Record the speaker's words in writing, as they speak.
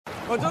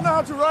I don't know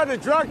how to ride a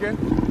dragon.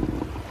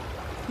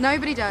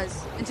 Nobody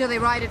does, until they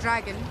ride a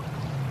dragon.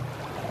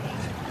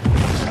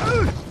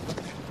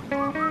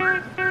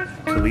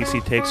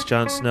 Khaleesi takes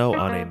Jon Snow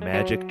on a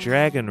magic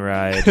dragon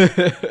ride.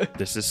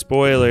 This is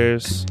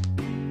spoilers.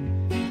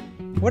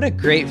 What a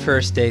great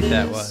first date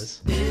that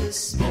was.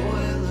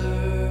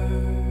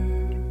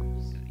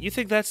 You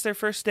think that's their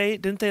first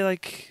date? Didn't they,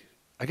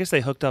 I guess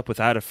they hooked up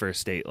without a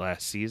first date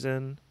last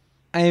season.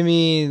 I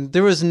mean,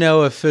 there was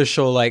no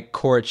official,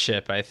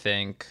 courtship, I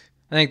think.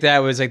 I think that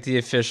was, the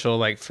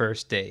official,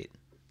 first date.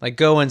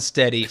 Going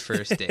steady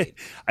first date.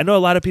 I know a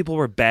lot of people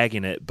were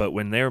bagging it, but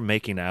when they were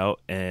making out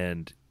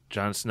and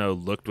Jon Snow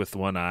looked with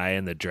one eye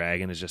and the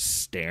dragon is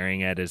just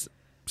staring at his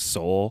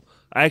soul,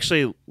 I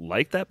actually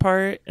liked that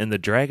part, and the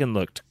dragon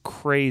looked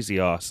crazy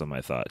awesome, I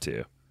thought,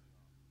 too.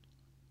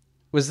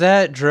 Was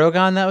that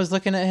Drogon that was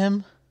looking at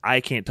him?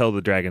 I can't tell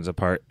the dragons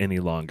apart any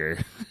longer.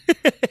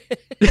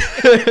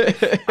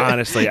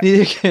 Honestly.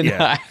 Neither can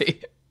I.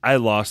 I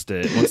lost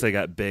it. Once they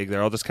got big,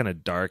 they're all just kind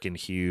of dark and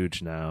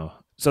huge now.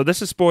 So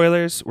this is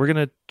spoilers. We're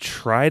going to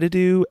try to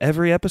do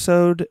every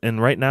episode,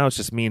 and right now it's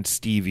just me and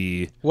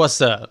Stevie. What's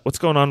up? What's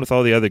going on with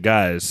all the other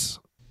guys?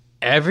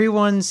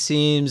 Everyone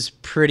seems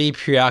pretty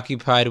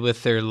preoccupied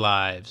with their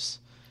lives.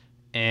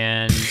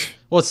 And,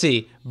 let's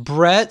see.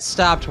 Brett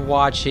stopped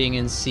watching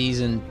in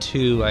season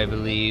 2, I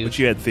believe. Which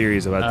you had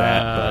theories about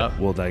that, but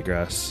we'll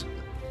digress.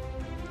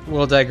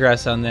 We'll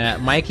digress on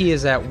that. Mikey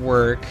is at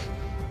work.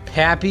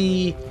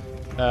 Pappy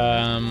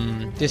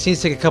just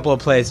needs to take a couple of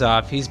plays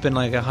off. He's been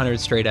 100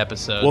 straight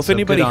episodes. Well, if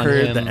anybody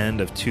heard him. the end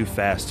of Too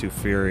Fast, Too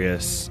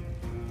Furious,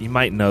 you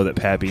might know that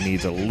Pappy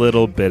needs a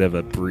little bit of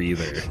a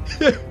breather.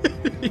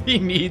 He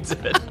needs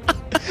it.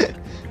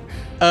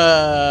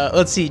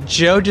 Let's see.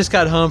 Joe just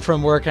got home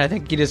from work, and I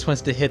think he just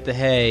wants to hit the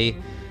hay.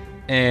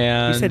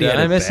 And he said he had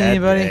did I miss bad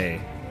anybody?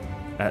 day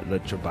at the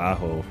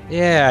trabajo.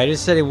 Yeah, I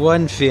just said he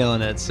wasn't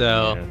feeling it.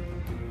 So Yeah.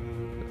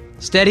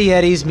 Steady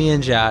Eddie's me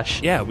and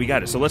Josh. Yeah, we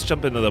got it. So let's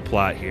jump into the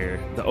plot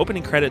here. The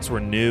opening credits were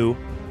new.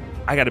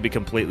 I got to be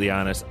completely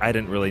honest. I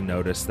didn't really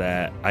notice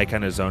that. I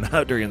kind of zone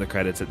out during the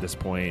credits at this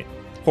point.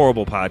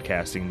 Horrible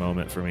podcasting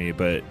moment for me,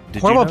 but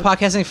did Horrible you know?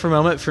 podcasting for a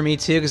moment for me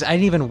too, because I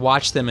didn't even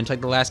watch them until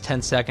the last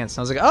 10 seconds. And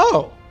I was like,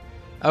 oh!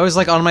 I was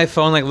on my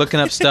phone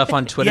looking up stuff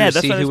on Twitter to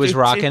see who was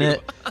rocking too.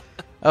 it.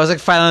 I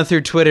was filing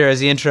through Twitter as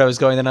the intro was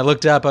going. Then I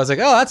looked up. I was like,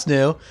 oh, that's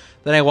new.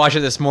 Then I watched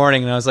it this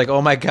morning, and I was like,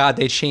 oh my god,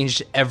 they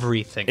changed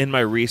everything. In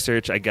my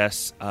research, I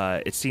guess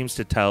it seems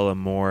to tell a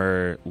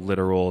more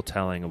literal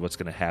telling of what's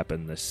going to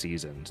happen this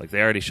season.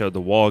 They already showed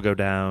the wall go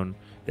down.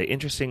 They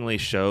interestingly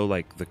show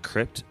the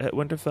crypt at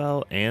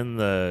Winterfell and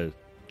the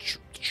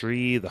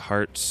tree, the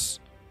Heart's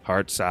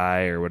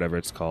Eye or whatever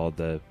it's called,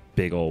 the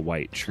big old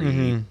white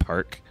tree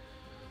park.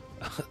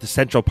 The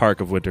Central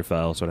Park of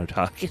Winterfell is what I'm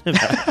talking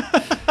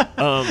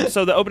about.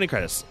 So the opening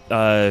credits,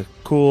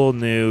 cool,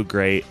 new,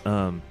 great.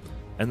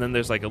 And then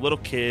there's a little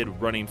kid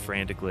running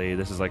frantically.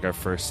 This is our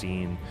first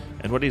scene.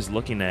 And what he's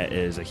looking at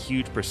is a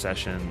huge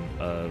procession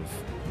of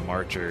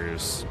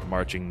marchers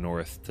marching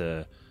north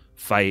to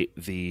fight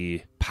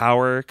the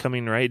power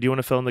coming right. Do you want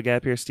to fill in the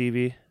gap here,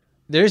 Stevie?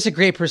 There's a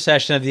great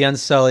procession of the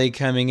Unsullied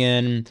coming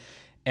in,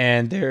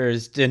 and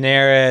there's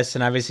Daenerys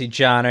and obviously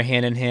Jon are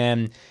hand in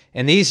hand.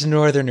 And these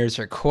Northerners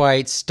are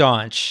quite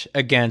staunch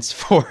against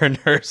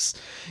foreigners.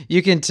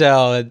 You can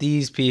tell that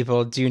these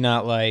people do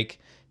not like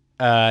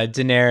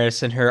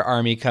Daenerys and her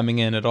army coming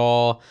in at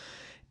all.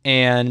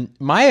 And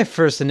my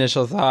first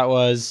initial thought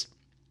was,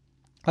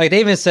 they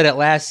even said it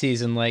last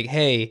season,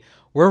 hey,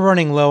 we're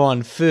running low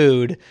on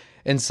food.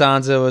 And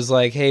Sansa was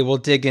like, hey, we'll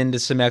dig into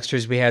some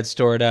extras we had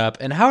stored up.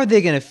 And how are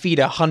they going to feed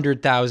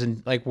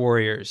 100,000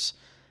 warriors?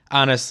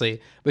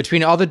 Honestly,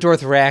 between all the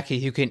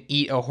Dothraki who can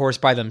eat a horse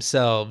by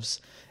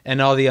themselves and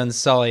all the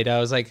Unsullied, I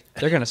was like,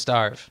 they're going to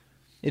starve.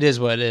 It is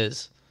what it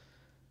is.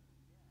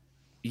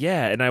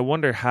 Yeah, and I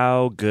wonder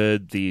how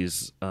good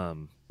these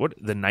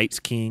the Night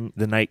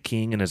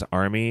King and his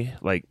army,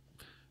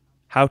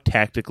 how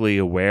tactically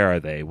aware are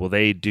they? Will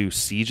they do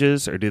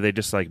sieges, or do they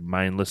just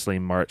mindlessly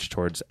march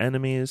towards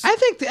enemies? I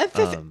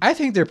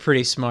think they're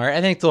pretty smart.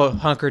 I think they'll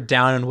hunker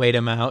down and wait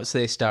them out so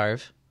they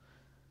starve.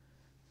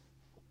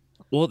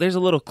 Well, there's a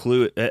little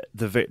clue at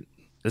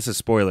this is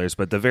spoilers,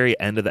 but the very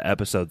end of the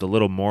episode, the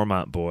little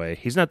Mormont boy,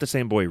 he's not the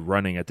same boy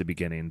running at the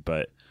beginning,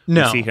 but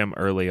no. We see him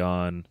early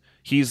on.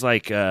 He's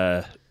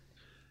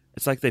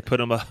it's like they put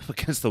him up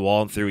against the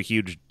wall and threw a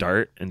huge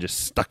dart and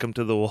just stuck him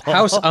to the wall.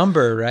 House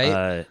Umber,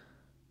 right?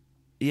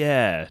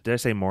 Yeah. Did I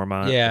say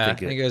Mormont? Yeah, I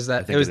think it was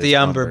that. It was the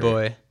Umber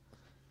boy.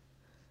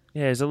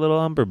 Yeah, he's a little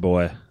Umber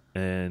boy,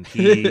 and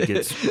he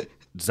gets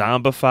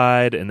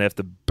zombified, and they have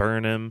to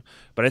burn him.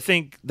 But I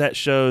think that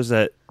shows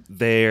that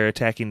they're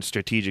attacking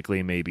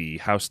strategically, maybe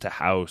house to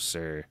house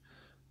or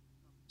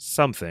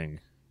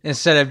something.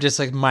 Instead of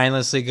just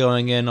mindlessly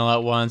going in all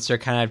at once, they're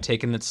kind of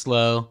taking it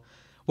slow.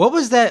 What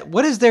was that?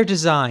 What is their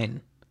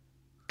design?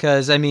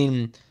 Because that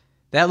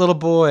little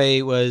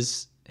boy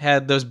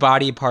had those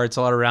body parts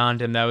all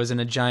around him that was in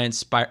a giant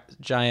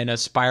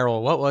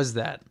spiral. What was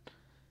that?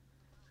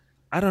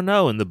 I don't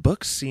know. And the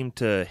books seem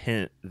to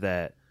hint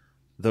that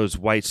those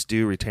whites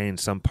do retain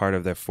some part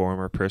of their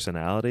former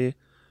personality.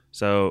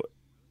 So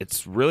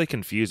it's really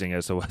confusing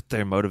as to what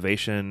their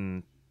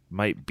motivation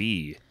might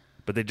be.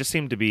 But they just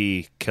seem to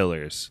be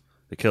killers.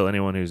 They kill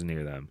anyone who's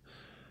near them.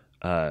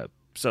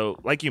 So,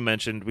 like you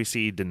mentioned, we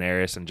see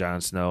Daenerys and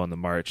Jon Snow on the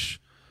march.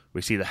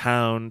 We see the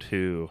Hound,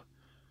 who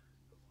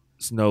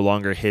is no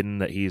longer hidden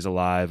that he's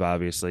alive,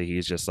 obviously.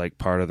 He's just, like,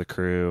 part of the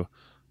crew.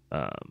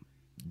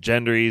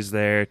 Gendry's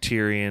there,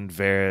 Tyrion,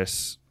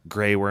 Varys,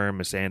 Grey Worm,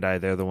 Missandei.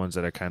 They're the ones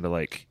that are kind of,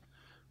 like,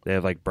 they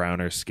have, like,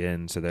 browner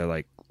skin, so they're,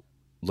 like,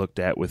 looked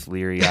at with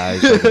leery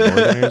eyes by the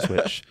Northerners,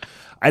 which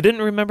I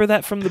didn't remember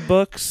that from the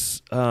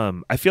books.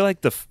 I feel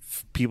like the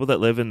people that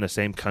live in the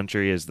same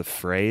country as the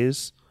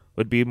Freys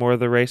would be more of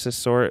the racist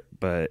sort,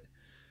 but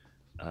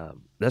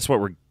that's what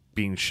we're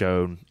being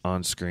shown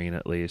on screen,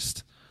 at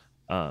least.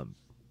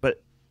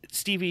 But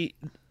Stevie,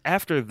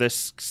 after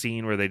this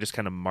scene where they just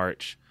kind of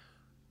march,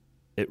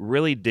 it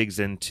really digs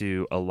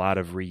into a lot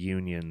of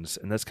reunions,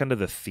 and that's kind of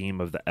the theme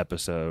of the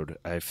episode,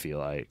 I feel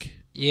like.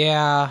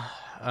 Yeah.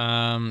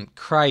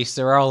 Christ,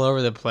 they're all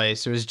over the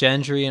place. There was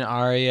Gendry and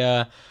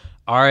Arya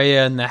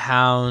and the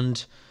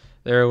Hound.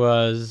 There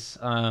was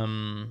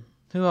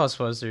who else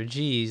was there?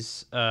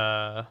 Jeez.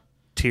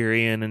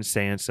 Tyrion and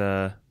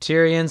Sansa.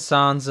 Tyrion,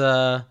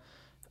 Sansa.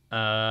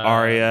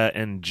 Arya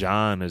and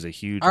Jon is a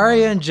huge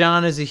Arya one. and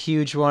Jon is a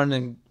huge one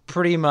and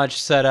pretty much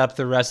set up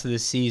the rest of the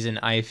season,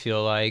 I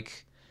feel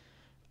like,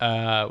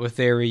 with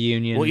their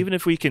reunion. Well, even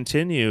if we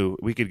continue,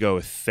 we could go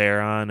with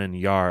Theon and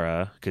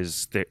Yara,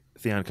 because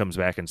Theon comes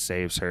back and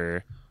saves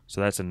her.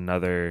 So that's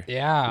another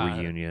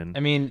reunion. I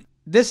mean,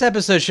 this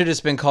episode should have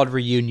just been called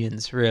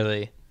Reunions,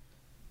 really.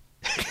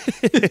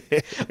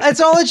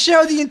 That's all it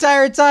showed the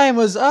entire time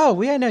was,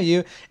 oh, I know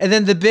you. And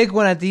then the big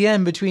one at the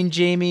end between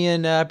Jaime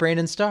and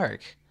Brandon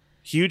Stark.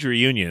 Huge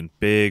reunion.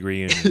 Big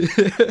reunion.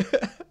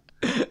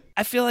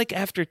 I feel like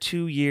after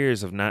 2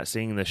 years of not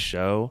seeing this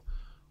show,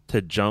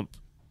 to dump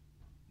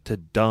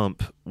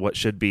what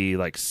should be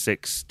like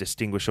 6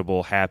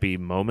 distinguishable happy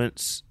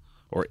moments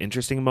or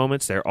interesting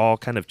moments, they're all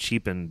kind of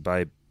cheapened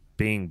by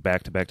being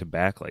back to back to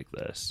back like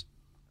this.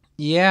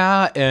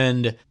 Yeah,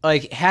 and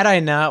like had I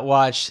not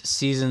watched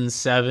season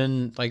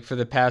 7 like for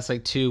the past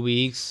like 2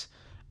 weeks,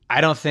 I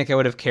don't think I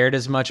would have cared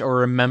as much or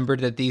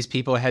remembered that these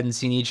people hadn't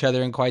seen each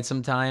other in quite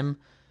some time.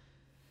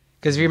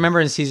 Because if you remember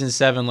in season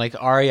 7, like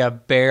Arya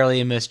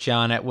barely missed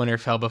Jon at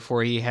Winterfell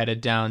before he headed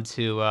down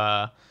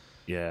to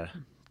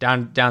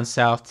down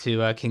south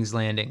to King's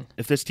Landing.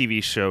 If this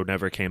TV show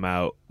never came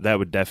out, that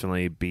would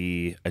definitely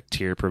be a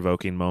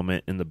tear-provoking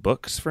moment in the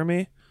books for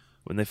me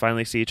when they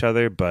finally see each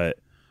other. But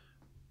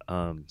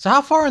so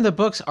how far in the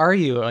books are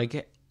you?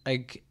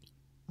 Like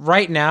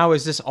right now,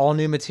 is this all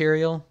new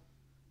material?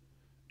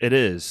 It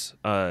is.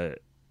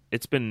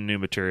 It's been new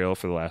material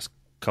for the last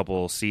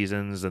couple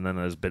seasons, and then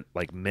it's been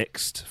like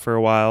mixed for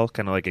a while,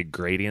 kind of like a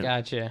gradient.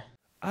 Gotcha.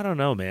 I don't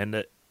know,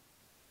 man.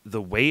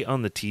 The weight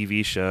on the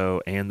TV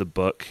show and the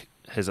book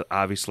has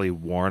obviously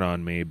worn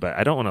on me, but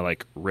I don't want to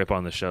like rip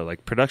on the show.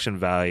 Like production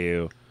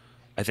value,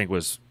 I think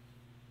was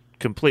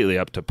completely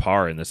up to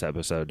par in this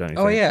episode, don't you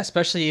think? Oh yeah,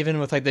 especially even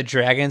with like the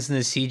dragons and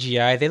the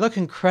CGI, they look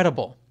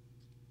incredible.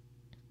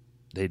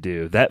 They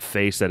do. That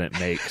face that it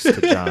makes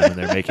to Jon when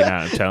they're making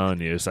out, I'm telling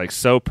you, it's like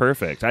so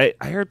perfect. I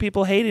heard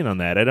people hating on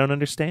that. I don't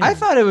understand. I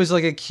thought it was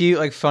like a cute,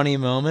 like funny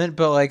moment,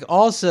 but like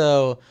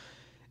also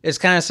it's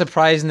kind of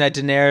surprising that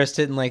Daenerys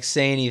didn't like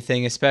say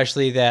anything,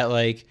 especially that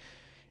like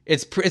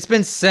it's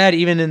been said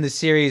even in the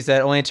series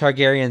that only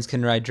Targaryens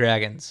can ride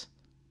dragons.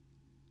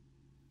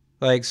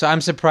 Like, so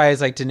I'm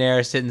surprised like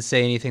Daenerys didn't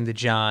say anything to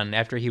Jon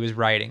after he was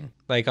riding,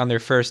 like on their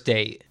first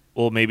date.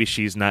 Well, maybe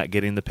she's not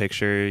getting the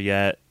picture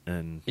yet,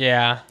 and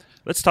yeah.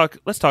 Let's talk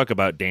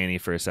about Dany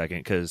for a second,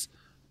 because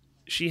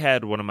she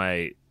had one of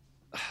my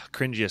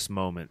cringiest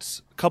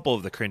moments, a couple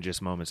of the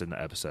cringiest moments in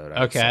the episode,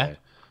 I would say.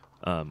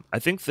 I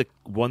think the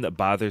one that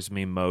bothers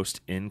me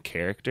most in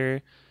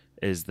character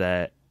is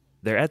that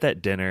they're at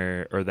that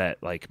dinner or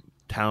that like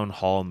town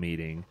hall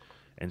meeting,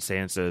 and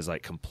Sansa is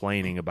like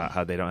complaining about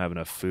how they don't have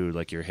enough food,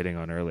 like you're hitting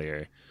on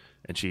earlier.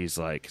 And she's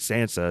like,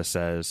 Sansa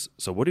says,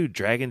 "So what do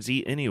dragons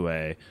eat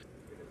anyway?"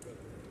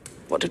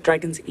 What do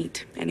dragons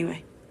eat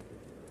anyway?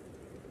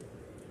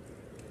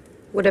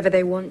 Whatever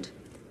they want.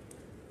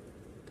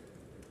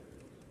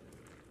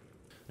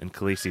 And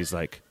Khaleesi's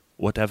like,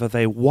 whatever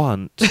they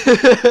want.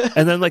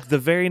 And then like the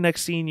very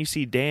next scene you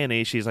see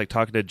Dany, she's like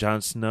talking to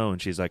Jon Snow,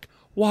 and she's like,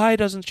 why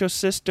doesn't your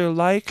sister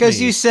like me? Because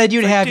you said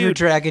you'd like, have your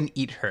dragon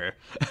eat her.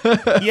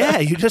 Yeah,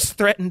 you just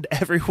threatened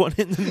everyone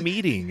in the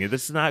meeting.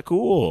 This is not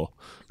cool.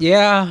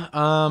 Yeah,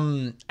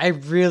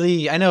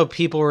 I know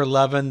people were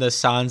loving the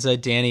Sansa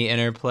Dany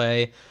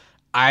interplay.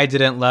 I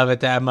didn't love it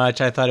that much.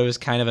 I thought it was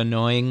kind of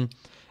annoying,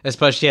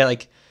 especially at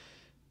like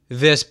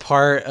this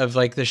part of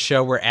like the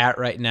show we're at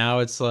right now.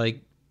 It's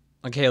like,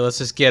 okay, let's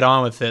just get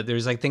on with it.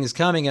 There's like things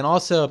coming. And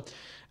also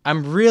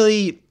I'm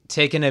really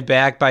taken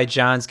aback by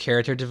Jon's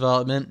character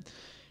development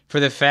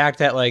for the fact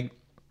that like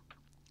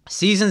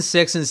season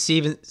 6 and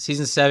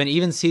season 7,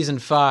 even season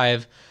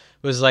 5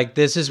 was like,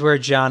 this is where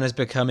Jon is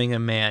becoming a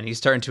man. He's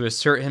starting to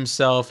assert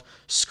himself,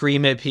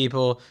 scream at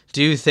people,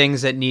 do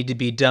things that need to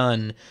be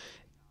done.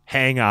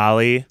 Hang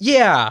Ollie.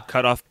 Yeah.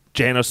 Cut off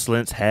Janos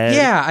Slynt's head.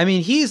 Yeah, I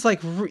mean, he's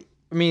like,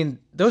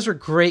 those are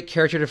great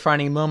character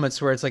defining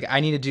moments where it's like, I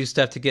need to do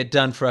stuff to get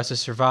done for us to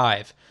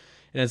survive.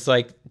 And it's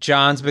like,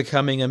 Jon's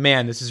becoming a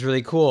man. This is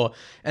really cool.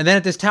 And then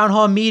at this town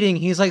hall meeting,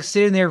 he's like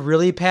sitting there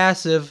really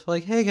passive,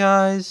 like, hey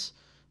guys,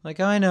 like,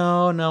 I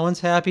know no one's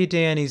happy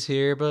Dany's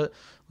here, but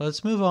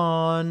let's move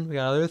on. We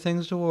got other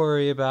things to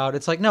worry about.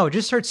 It's like, no,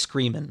 just start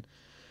screaming.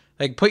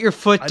 Like, put your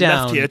foot down.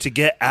 I left here to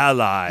get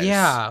allies.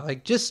 Yeah,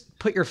 like, just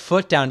put your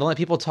foot down. Don't let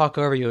people talk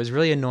over you. It was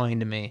really annoying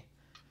to me.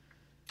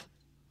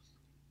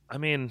 I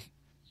mean,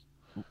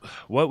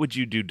 what would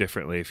you do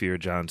differently if you were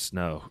Jon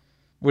Snow?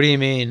 What do you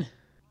mean?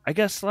 I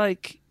guess,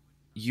 like,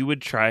 you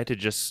would try to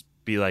just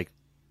be like,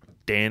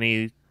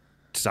 Dany,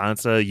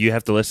 Sansa, you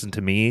have to listen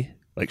to me.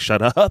 Like,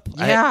 shut up.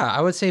 Yeah,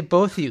 I would say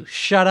both of you,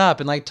 shut up.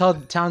 And, like, tell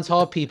town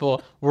hall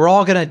people, we're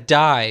all going to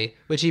die,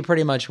 which he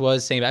pretty much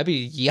was saying. I'd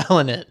be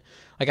yelling it.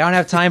 Like, I don't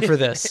have time for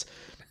this.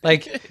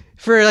 Like,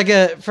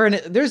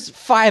 there's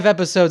 5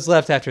 episodes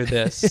left after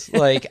this.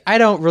 Like, I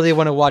don't really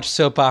want to watch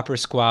soap opera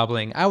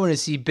squabbling. I want to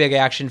see big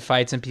action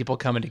fights and people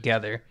coming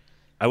together.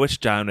 I wish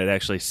Jon would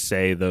actually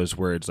say those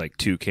words, like,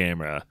 to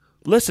camera.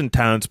 Listen,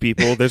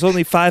 townspeople, there's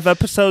only 5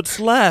 episodes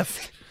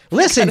left.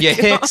 Listen, you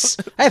hicks.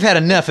 I've had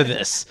enough of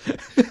this.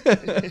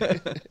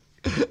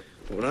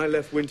 When I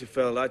left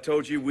Winterfell, I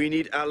told you we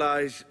need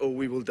allies or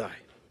we will die.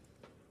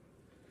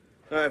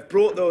 I have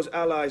brought those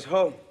allies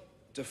home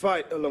to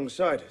fight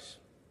alongside us.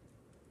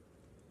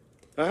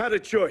 I had a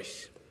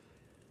choice.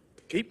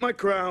 Keep my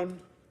crown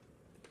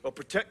or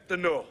protect the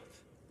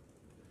North.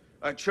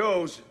 I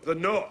chose the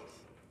North.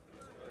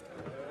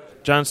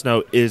 Jon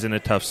Snow is in a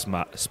tough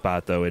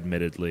spot, though,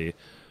 admittedly.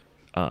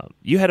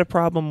 You had a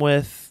problem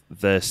with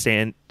the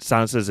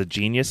Sansa's a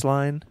genius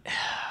line?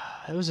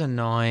 It was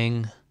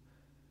annoying.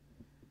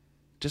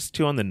 Just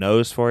too on the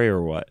nose for you,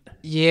 or what?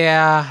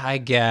 Yeah, I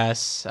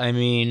guess. I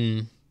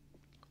mean,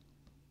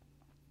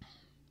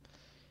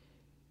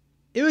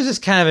 it was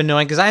just kind of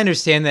annoying because I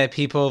understand that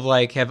people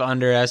have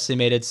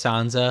underestimated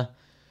Sansa,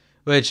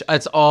 which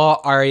that's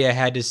all Arya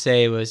had to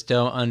say was,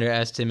 don't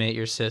underestimate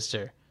your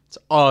sister. That's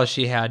all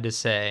she had to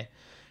say.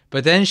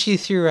 But then she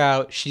threw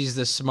out, she's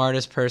the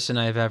smartest person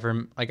I've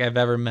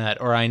ever met,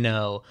 or I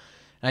know.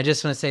 And I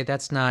just want to say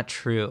that's not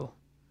true.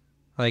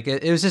 Like,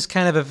 it was just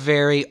kind of a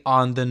very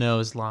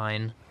on-the-nose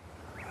line.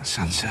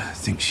 Sansa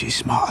thinks she's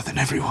smarter than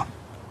everyone.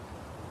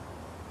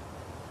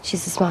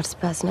 She's the smartest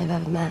person I've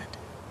ever met.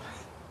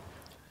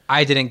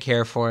 I didn't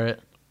care for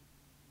it.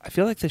 I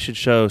feel like they should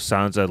show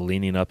Sansa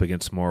leaning up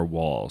against more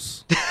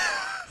walls.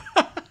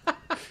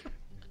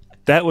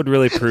 That would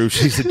really prove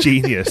she's a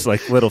genius,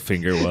 like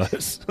Littlefinger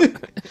was.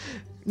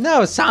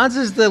 No,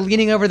 Sansa's the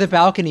leaning over the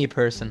balcony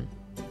person.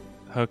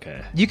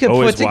 Okay. You could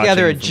Always put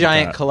together a watching from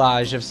giant the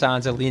collage of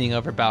Sansa leaning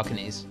over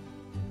balconies.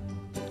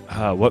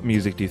 top. What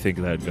music do you think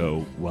that would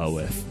go well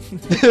with?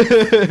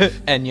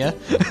 Enya.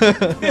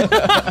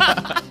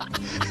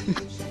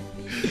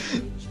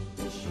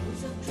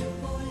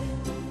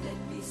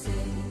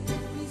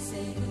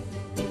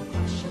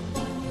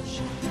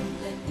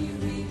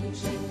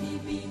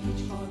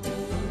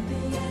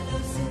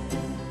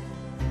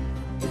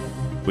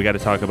 We got to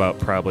talk about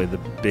probably the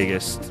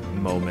biggest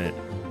moment,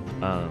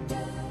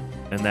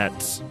 and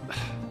that's,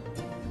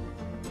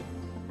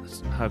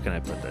 how can I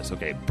put this?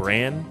 Okay,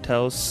 Bran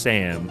tells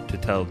Sam to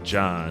tell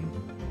Jon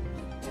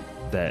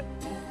that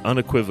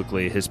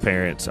unequivocally his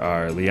parents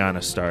are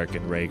Lyanna Stark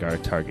and Rhaegar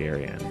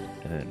Targaryen.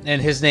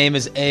 And his name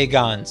is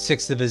Aegon,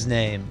 6th of his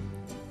name.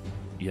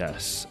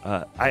 Yes.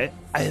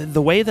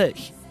 The way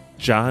that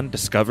Jon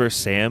discovers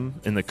Sam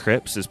in the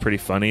crypts is pretty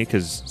funny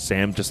because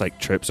Sam just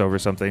trips over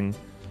something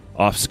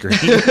off screen.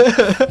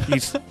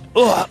 He's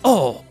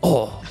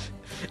oh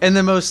In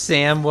the most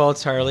Samwell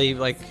Tarly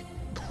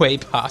way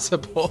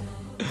possible.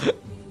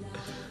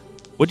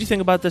 What do you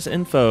think about this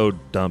info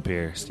dump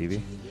here,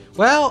 Stevie?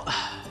 Well,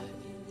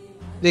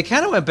 they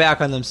kind of went back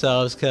on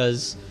themselves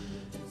because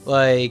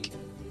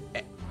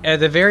at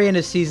the very end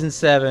of season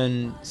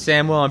 7,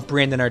 Samwell and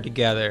Brandon are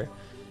together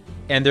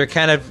and they're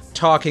kind of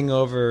talking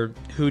over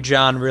who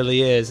Jon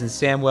really is, and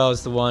Samwell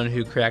is the one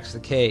who cracks the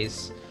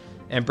case.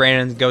 And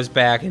Brandon goes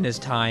back in his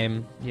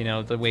time,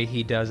 the way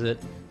he does it,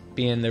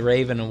 being the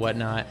Raven and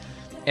whatnot.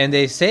 And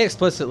they say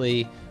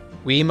explicitly,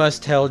 we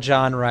must tell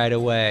Jon right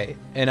away.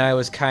 And I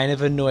was kind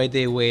of annoyed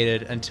they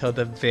waited until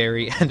the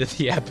very end of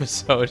the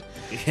episode.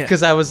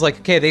 Because I was like,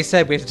 okay, they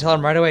said we have to tell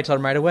him right away,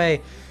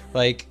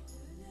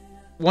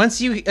 once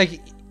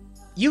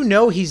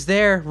he's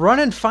there, run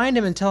and find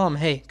him and tell him,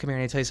 hey, come here,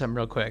 I need to tell you something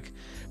real quick.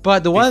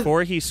 But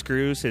before he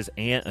screws his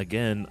aunt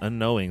again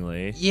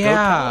unknowingly,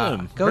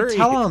 go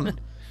tell him.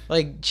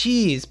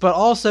 Geez. But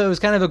also, it was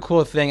kind of a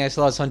cool thing. I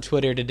saw this on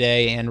Twitter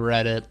today and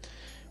Reddit,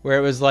 where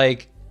it was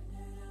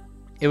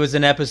it was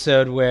an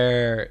episode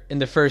where, in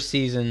the first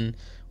season,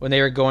 when they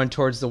were going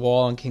towards the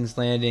wall on King's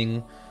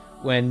Landing,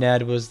 when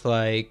Ned was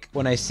like,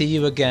 when I see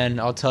you again,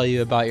 I'll tell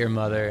you about your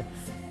mother.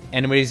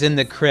 and when he's in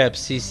the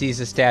crypts, he sees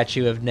a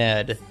statue of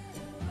Ned,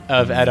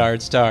 of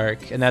Eddard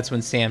Stark, and that's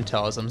when Sam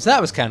tells him. So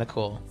that was kind of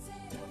cool.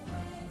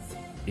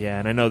 Yeah,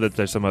 and I know that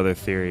there's some other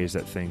theories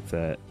that think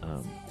that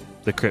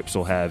the crypts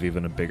will have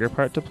even a bigger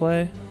part to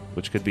play,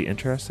 which could be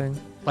interesting.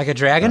 Like a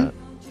dragon?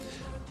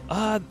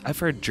 I've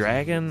heard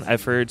dragon.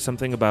 I've heard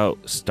something about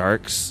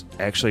Starks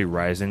actually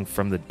rising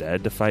from the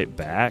dead to fight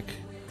back,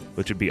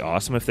 which would be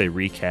awesome if they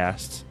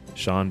recast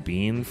Sean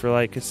Bean for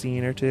like a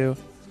scene or two.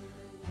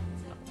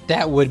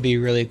 That would be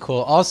really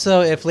cool.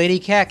 Also, if Lady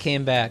Cat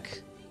came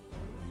back.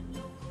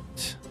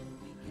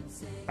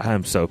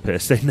 I'm so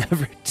pissed they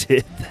never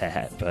did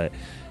that, but...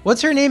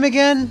 What's her name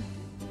again?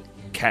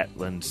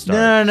 Catelyn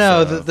Stark.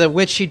 No, so. the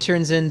witch she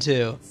turns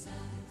into.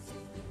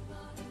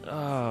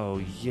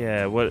 Oh,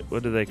 yeah. What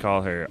do they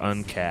call her?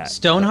 Uncat.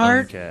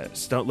 Stoneheart?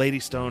 Lady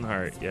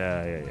Stoneheart.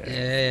 Yeah.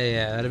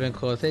 Yeah. That'd have been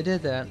cool if they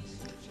did that.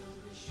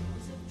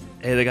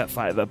 Hey, they got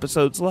 5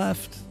 episodes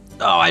left.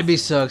 Oh, I'd be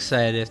so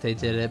excited if they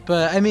did it.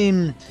 But, I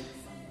mean,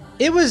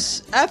 I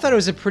thought it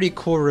was a pretty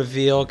cool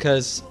reveal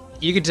because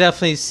you could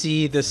definitely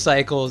see the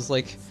cycles,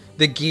 like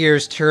the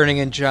gears turning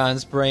in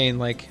Jon's brain.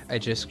 Like, I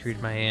just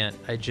screwed my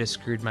aunt.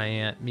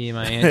 Me and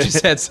my aunt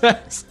just had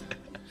sex.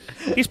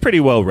 He's pretty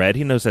well read.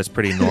 He knows that's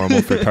pretty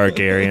normal for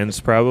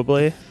Targaryens,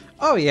 probably.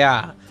 Oh,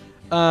 yeah.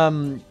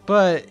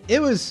 But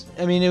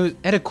it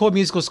had a cool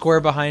musical score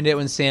behind it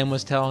when Sam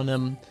was telling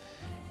him.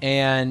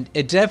 And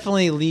it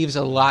definitely leaves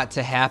a lot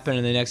to happen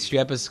in the next few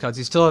episodes.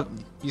 You still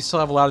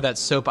have a lot of that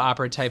soap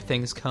opera type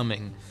things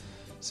coming.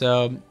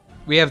 So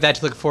we have that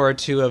to look forward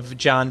to of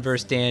Jon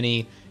versus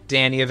Dany.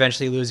 Dany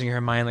eventually losing her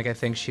mind like I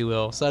think she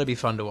will. So that'll be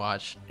fun to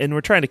watch. And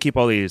we're trying to keep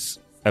all these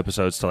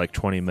episodes to like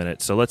 20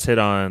 minutes. So let's hit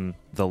on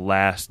the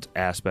last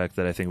aspect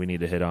that I think we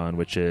need to hit on,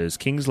 which is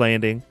King's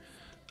Landing.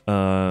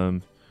 Cersei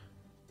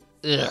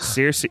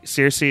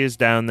is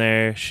down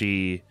there.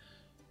 She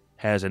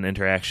has an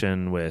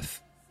interaction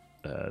with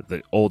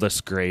the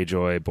oldest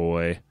Greyjoy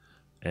boy,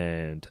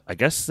 and I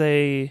guess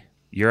Euron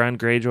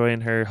Greyjoy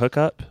and her hook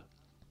up.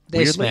 They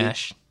weirdly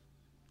smash.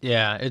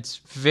 Yeah, it's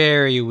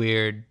very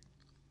weird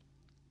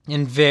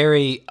and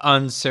very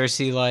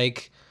un-Cersei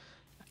like.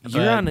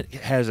 Euron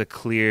has a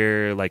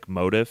clear like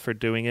motive for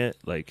doing it,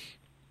 like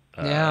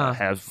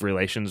have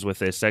relations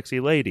with a sexy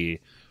lady.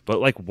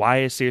 But like, why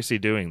is Cersei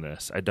doing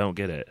this? I don't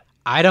get it.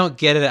 I don't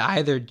get it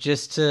either.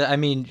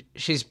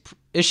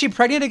 Is she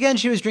pregnant again?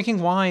 She was drinking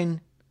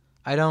wine.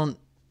 I don't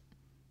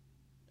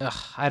know.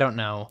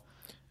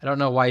 I don't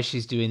know why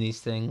she's doing these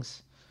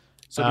things.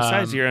 So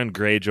besides Euron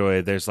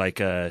Greyjoy, there's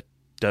like a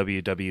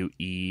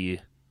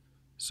WWE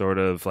sort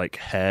of like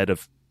head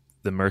of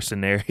the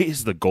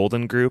mercenaries, the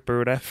Golden Group or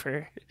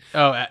whatever.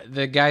 Oh,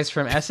 the guys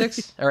from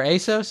Essex or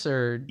ASOS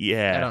or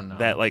yeah, I don't know.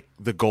 That like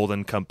the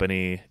Golden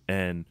Company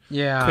and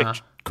yeah.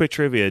 Quick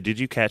trivia: did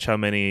you catch how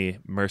many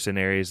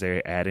mercenaries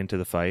they're adding to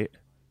the fight?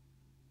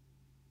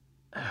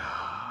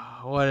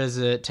 What is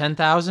it?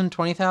 10,000?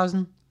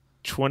 20,000?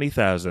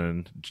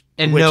 20,000.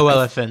 And no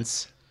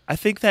elephants. I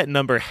think that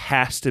number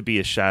has to be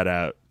a shout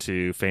out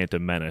to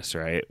Phantom Menace,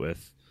 right?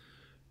 With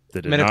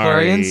the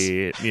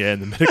midichlorians? Yeah,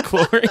 and the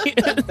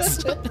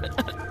midichlorians.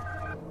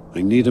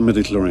 I need a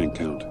midichlorian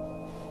count.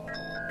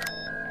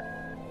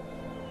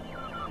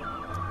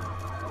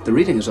 The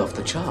reading is off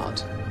the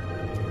chart.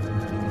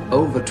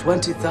 Over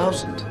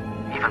 20,000.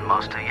 Even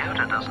Master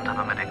Yoda doesn't have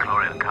a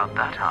midichlorian count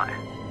that high.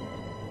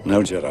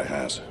 No Jedi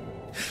has.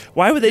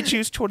 Why would they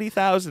choose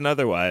 20,000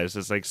 otherwise?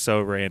 It's like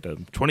so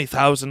random.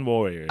 20,000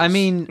 warriors. I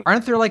mean,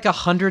 aren't there like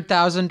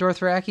 100,000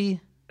 Dothraki?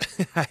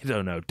 I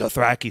don't know.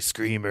 Dothraki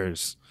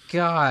screamers.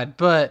 God,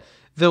 but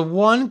the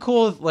one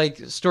cool like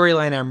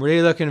storyline I'm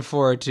really looking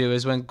forward to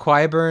is when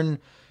Qyburn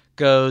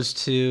goes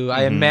to,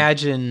 I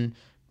imagine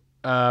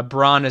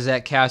Bronn is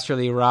at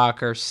Casterly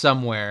Rock or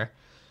somewhere.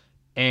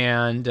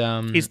 And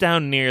he's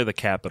down near the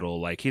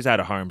capital, like he's out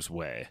of harm's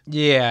way.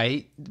 Yeah,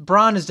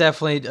 Bronn is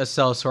definitely a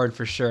sellsword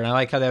for sure, and I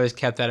like how they always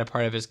kept that a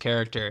part of his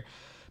character.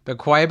 But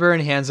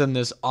Qyburn hands him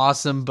this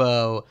awesome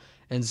bow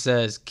and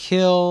says,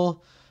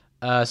 "Kill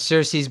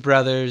Cersei's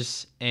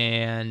brothers,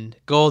 and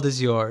gold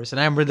is yours." And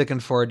I'm really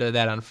looking forward to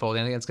that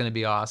unfolding. I think it's going to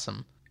be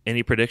awesome.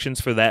 Any predictions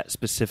for that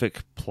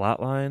specific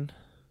plot line?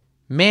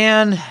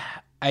 Man,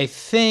 I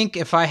think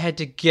if I had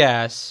to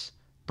guess,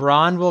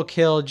 Bronn will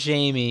kill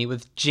Jaime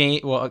with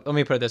Well, let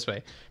me put it this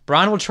way.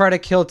 Bronn will try to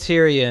kill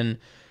Tyrion,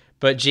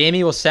 but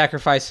Jaime will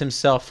sacrifice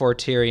himself for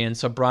Tyrion,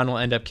 so Bronn will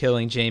end up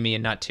killing Jaime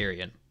and not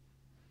Tyrion.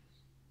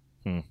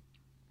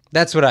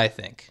 That's what I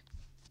think.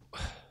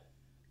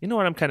 You know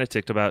what I'm kind of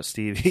ticked about,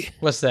 Stevie?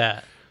 What's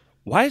that?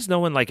 Why is no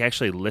one like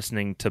actually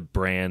listening to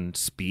Bran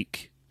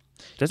speak?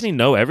 Doesn't he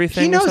know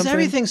everything? He knows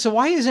everything, so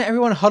why isn't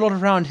everyone huddled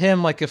around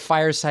him like a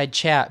fireside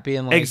chat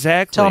being like,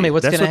 exactly. Tell me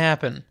what's going to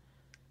happen?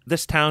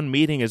 This town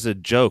meeting is a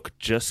joke.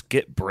 Just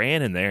get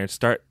Bran in there and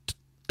start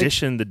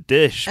dishing the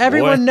dish.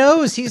 Everyone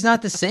knows he's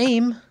not the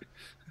same.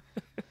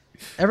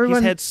 He's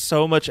had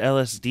so much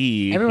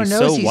LSD. Everyone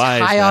knows he's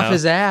high now. off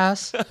his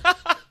ass.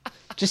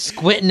 Just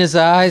squinting his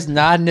eyes,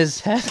 nodding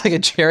his head like a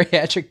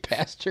geriatric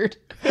bastard.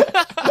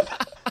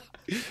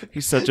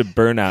 He's such a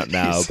burnout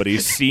now, but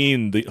he's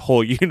seen the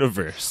whole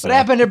universe. So. What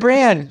happened to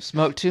Bran?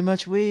 Smoked too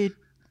much weed.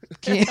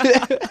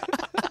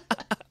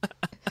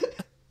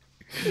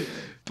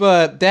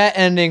 But that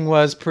ending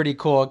was pretty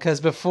cool because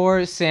before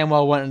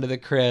Samwell went into the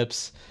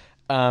crypts,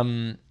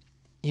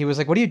 he was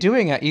like, "What are you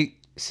doing out?"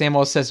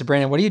 Samwell says to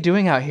Brandon, "What are you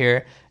doing out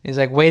here?" He's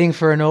like, "Waiting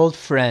for an old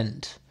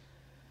friend."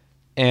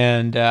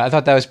 And I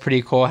thought that was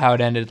pretty cool how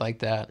it ended like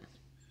that.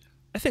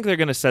 I think they're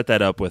going to set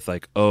that up with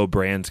like, oh,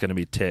 Bran's going to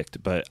be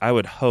ticked, but I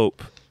would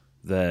hope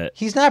that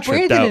he's not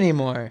Brandon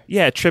anymore.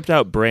 Yeah, tripped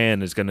out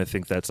Bran is going to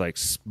think that's like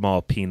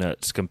small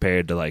peanuts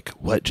compared to like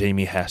what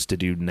Jaime has to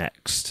do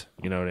next.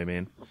 You know what I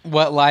mean?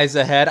 What lies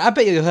ahead? I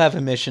bet you'll have a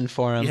mission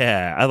for him.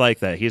 Yeah, I like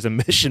that. He's a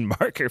mission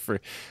marker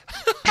for.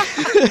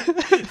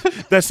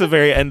 That's the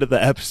very end of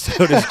the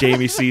episode. Is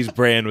Jaime sees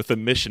Bran with a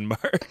mission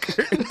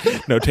marker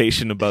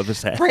notation above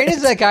his head. Bran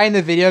is that guy in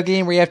the video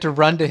game where you have to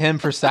run to him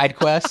for side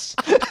quests.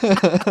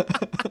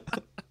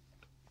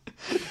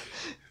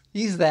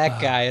 He's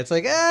that guy. It's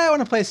like, I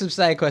want to play some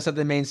side quests at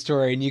the main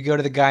story, and you go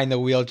to the guy in the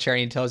wheelchair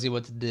and he tells you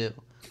what to do.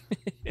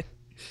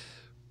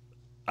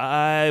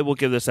 I will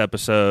give this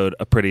episode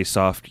a pretty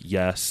soft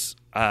yes.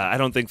 I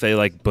don't think they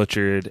like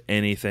butchered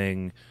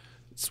anything.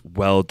 It's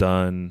well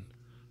done.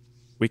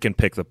 We can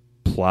pick the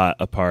plot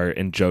apart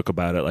and joke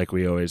about it like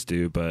we always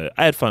do, but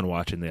I had fun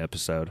watching the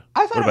episode.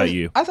 What about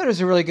you? I thought it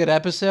was a really good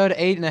episode.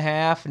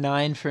 8.5,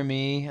 9 for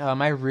me.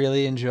 I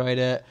really enjoyed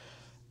it.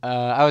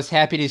 I was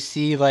happy to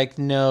see like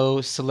no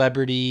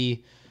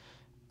celebrity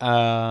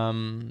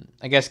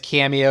I guess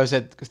cameos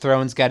that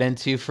Thrones got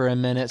into for a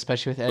minute,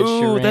 especially with Ed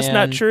Sheeran. Ooh, that's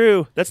not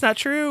true. That's not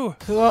true.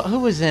 Who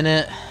was in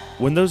it?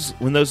 When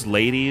those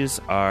ladies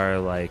are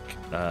like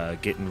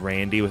getting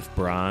randy with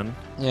Bronn,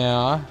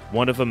 yeah.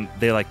 One of them,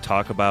 they like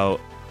talk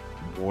about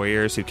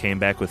warriors who came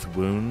back with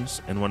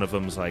wounds, and one of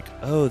them's like,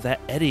 "Oh, that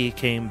Eddie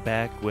came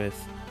back with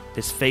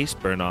his face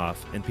burned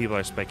off," and people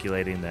are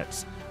speculating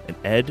that's an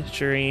Ed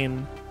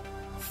Sheeran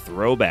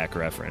throwback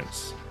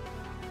reference.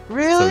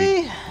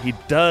 Really? So he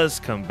does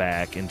come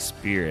back in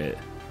spirit,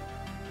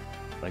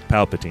 like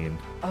Palpatine.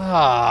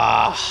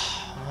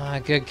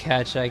 Good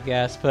catch, I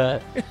guess.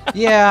 But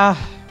yeah,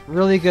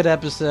 really good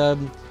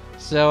episode.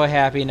 So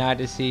happy not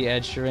to see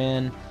Ed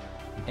Sheeran.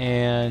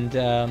 And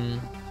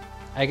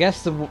I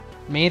guess the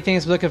main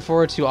things we're looking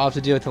forward to all have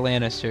to do with the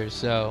Lannisters.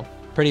 So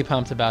pretty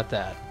pumped about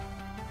that.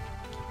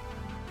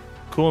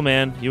 Cool,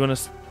 man. You want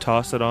to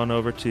toss it on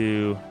over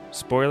to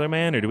Spoiler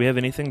Man, or do we have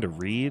anything to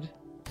read?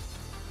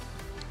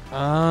 We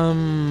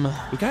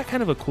got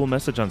kind of a cool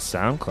message on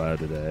SoundCloud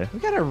today. We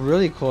got a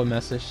really cool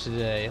message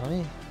today. Let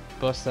me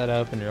bust that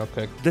open real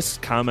quick. This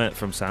comment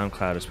from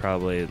SoundCloud is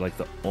probably like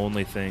the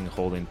only thing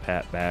holding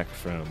Pat back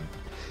from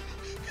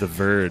The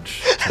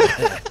Verge.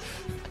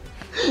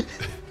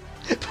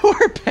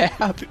 Poor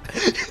Pap.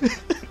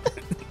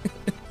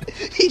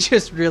 He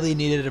just really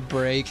needed a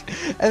break.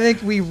 I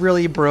think we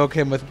really broke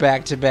him with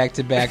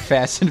back-to-back-to-back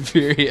Fast and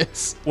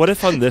Furious. What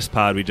if on this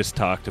pod we just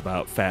talked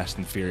about Fast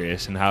and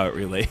Furious and how it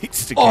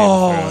relates to Game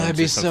of Thrones? That'd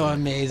be so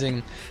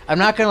amazing. I'm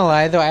not going to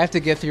lie, though. I have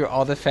to get through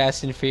all the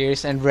Fast and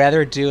Furious and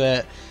rather do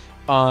it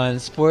on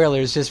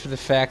spoilers just for the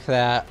fact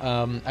that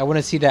I want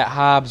to see that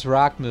Hobbs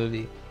Rock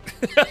movie.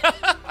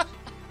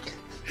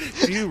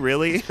 Do you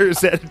really? Or is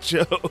that a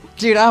joke?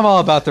 Dude, I'm all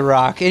about The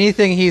Rock.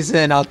 Anything he's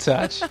in, I'll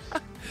touch.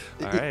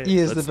 All right, he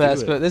is the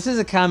best. But this is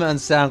a comment on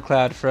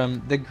SoundCloud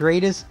from the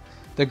greatest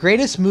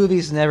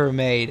movies never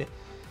made.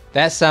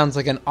 That sounds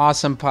like an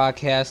awesome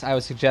podcast. I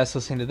would suggest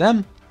listening to them.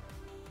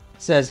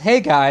 It says,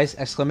 "Hey guys!" !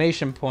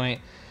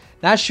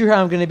 Not sure who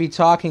I'm going to be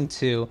talking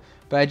to,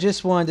 but I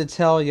just wanted to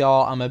tell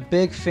y'all I'm a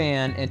big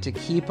fan and to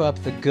keep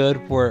up the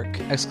good work! !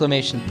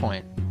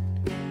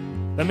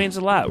 That means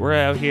a lot. We're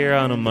out here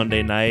on a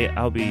Monday night.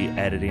 I'll be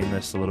editing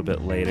this a little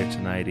bit later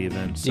tonight,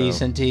 even. So.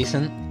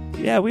 Decent.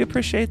 Yeah, we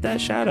appreciate that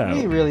shout out.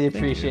 We really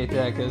appreciate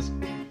that because,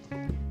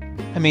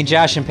 I mean,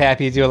 Josh and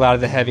Pappy do a lot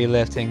of the heavy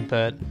lifting,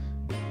 but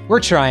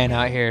we're trying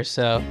out here,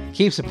 so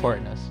keep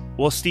supporting us.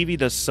 Well, Stevie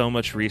does so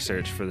much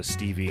research for the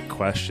Stevie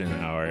Question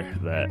Hour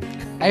that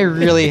I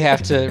really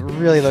have to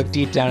really look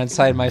deep down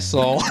inside my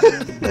soul.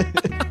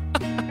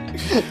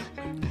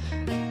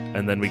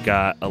 And then we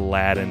got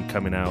Aladdin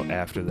coming out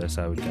after this,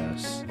 I would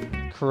guess.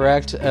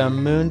 Correct.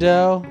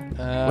 Mundo.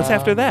 What's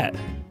after that?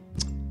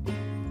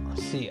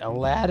 Let's see.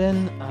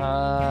 Aladdin.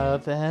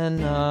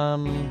 Then.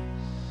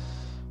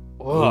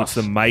 Oh, it's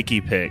the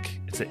Mikey pick.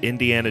 It's an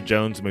Indiana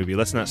Jones movie.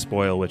 Let's not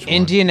spoil which one.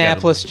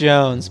 Indianapolis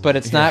Jones, but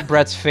it's not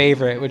Brett's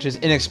favorite, which is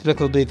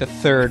inexplicably the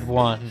third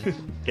one.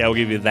 Yeah, we'll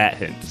give you that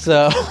hint.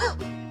 So,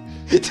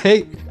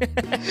 take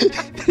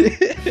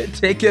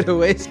it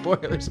away,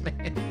 spoilers,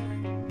 man.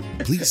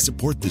 Please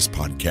support this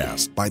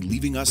podcast by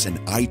leaving us an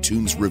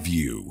iTunes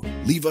review.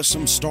 Leave us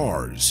some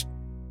stars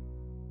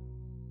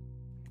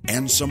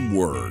and some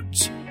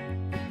words.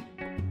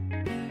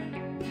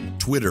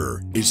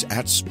 Twitter is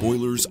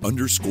 @spoilers_pod.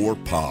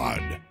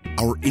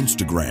 Our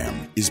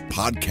Instagram is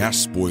podcast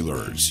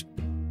spoilers.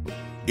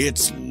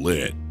 It's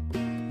lit.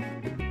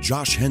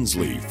 Josh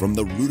Hensley from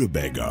the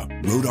Rutabaga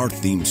wrote our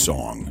theme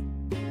song.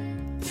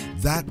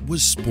 That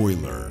was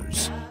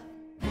spoilers.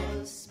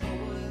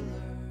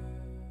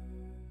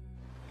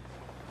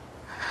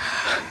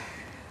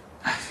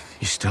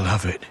 You still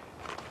have it?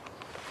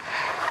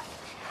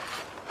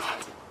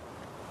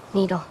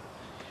 Needle.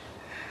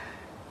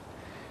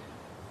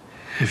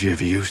 Have you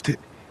ever used it?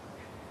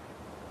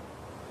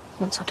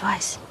 Once or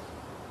twice.